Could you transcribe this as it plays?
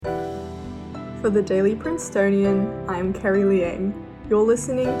For the Daily Princetonian, I'm Kerry Liang. You're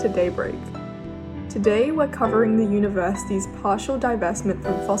listening to Daybreak. Today we're covering the university's partial divestment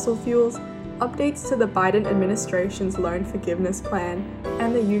from fossil fuels, updates to the Biden administration's loan forgiveness plan,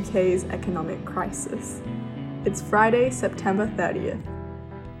 and the UK's economic crisis. It's Friday, September 30th.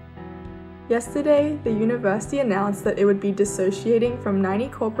 Yesterday, the university announced that it would be dissociating from 90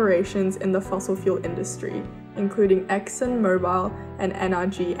 corporations in the fossil fuel industry, including ExxonMobil and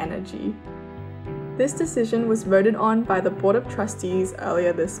NRG Energy. This decision was voted on by the Board of Trustees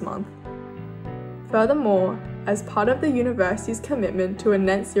earlier this month. Furthermore, as part of the university's commitment to a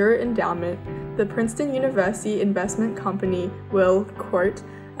net zero endowment, the Princeton University Investment Company will, quote,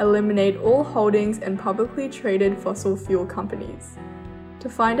 eliminate all holdings in publicly traded fossil fuel companies. To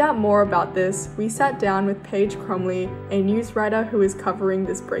find out more about this, we sat down with Paige Cromley, a news writer who is covering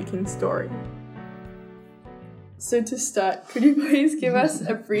this breaking story. So to start, could you please give us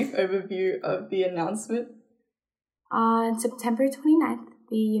a brief overview of the announcement? On September 29th,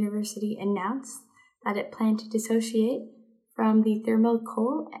 the university announced that it planned to dissociate from the thermal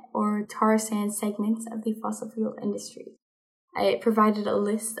coal or tar sand segments of the fossil fuel industry. It provided a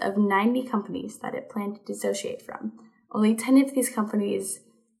list of 90 companies that it planned to dissociate from. Only 10 of these companies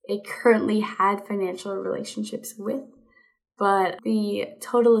it currently had financial relationships with, but the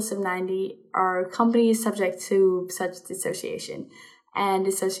total list of 90 are companies subject to such dissociation. And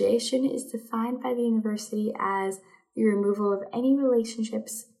dissociation is defined by the university as the removal of any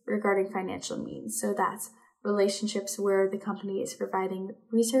relationships regarding financial means. So that's relationships where the company is providing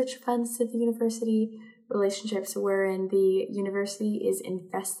research funds to the university, relationships wherein the university is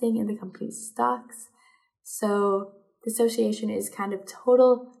investing in the company's stocks. So dissociation is kind of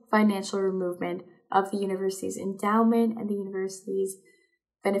total financial removal of the university's endowment and the university's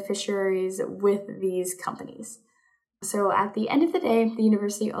beneficiaries with these companies. So at the end of the day, the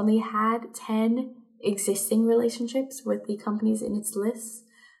university only had 10 existing relationships with the companies in its list,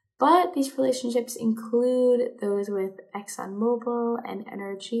 but these relationships include those with ExxonMobil and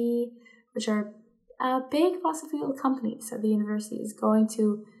NRG, which are big fossil fuel companies. So the university is going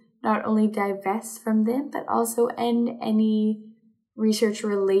to not only divest from them, but also end any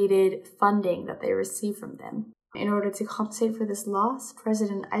research-related funding that they receive from them. In order to compensate for this loss,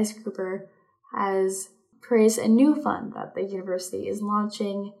 President Eisgruber has praised a new fund that the university is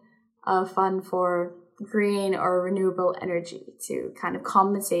launching, a fund for green or renewable energy to kind of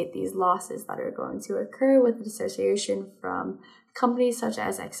compensate these losses that are going to occur with the dissociation from companies such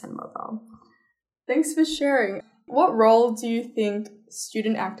as ExxonMobil. Thanks for sharing. What role do you think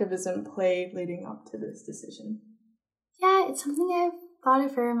student activism played leading up to this decision? Yeah, it's something I've thought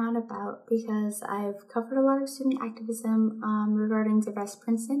a fair amount about because I've covered a lot of student activism regarding Divest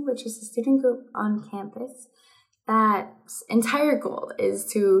Princeton, which is a student group on campus that's entire goal is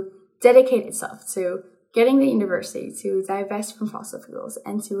to dedicate itself to getting the university to divest from fossil fuels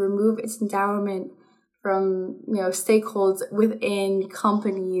and to remove its endowment from stakeholders within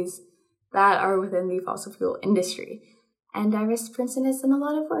companies that are within the fossil fuel industry. And Divest Princeton has done a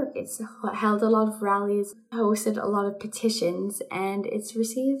lot of work. It's held a lot of rallies, hosted a lot of petitions, and it's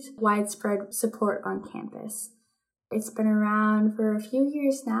received widespread support on campus. It's been around for a few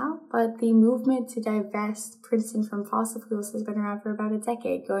years now, but the movement to divest Princeton from fossil fuels has been around for about a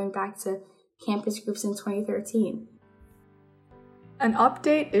decade, going back to campus groups in 2013. An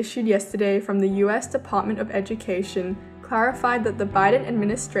update issued yesterday from the US Department of Education clarified that the Biden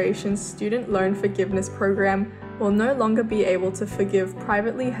administration's student loan forgiveness program will no longer be able to forgive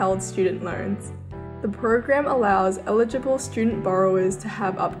privately held student loans. The program allows eligible student borrowers to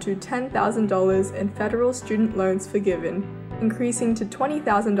have up to $10,000 in federal student loans forgiven, increasing to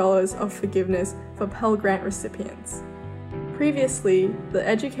 $20,000 of forgiveness for Pell Grant recipients. Previously, the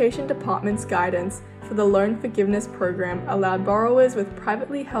Education Department's guidance for the loan forgiveness program allowed borrowers with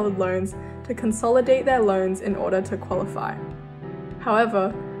privately held loans to consolidate their loans in order to qualify.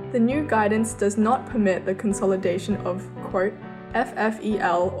 However, the new guidance does not permit the consolidation of, quote,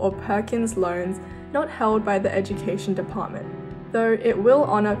 FFEL or Perkins loans not held by the Education Department, though it will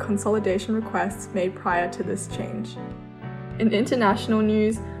honor consolidation requests made prior to this change. In international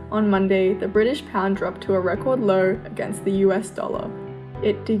news, on Monday, the British pound dropped to a record low against the US dollar.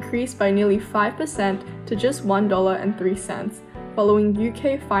 It decreased by nearly 5% to just $1.03, following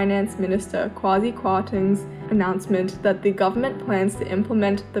UK Finance Minister Kwasi Kwarteng's announcement that the government plans to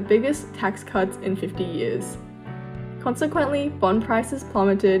implement the biggest tax cuts in 50 years. Consequently, bond prices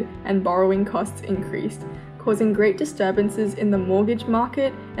plummeted and borrowing costs increased, causing great disturbances in the mortgage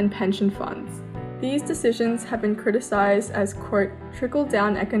market and pension funds. These decisions have been criticized as, quote,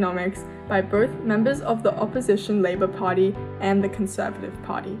 trickle-down economics by both members of the opposition Labour Party and the Conservative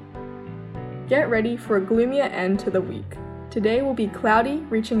Party. Get ready for a gloomier end to the week. Today will be cloudy,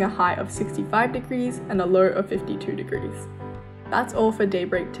 reaching a high of 65 degrees and a low of 52 degrees. That's all for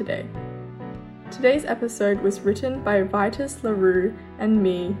Daybreak today. Today's episode was written by Vitus LaRue and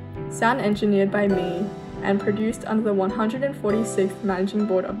me, sound engineered by me, and produced under the 146th Managing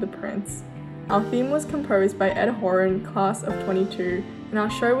Board of the Prince. Our theme was composed by Ed Horan, class of 22, and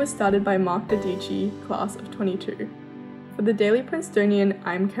our show was started by Mark Dedici, class of 22. For the Daily Princetonian,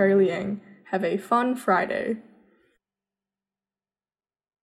 I'm Carrie Liang. Have a fun Friday.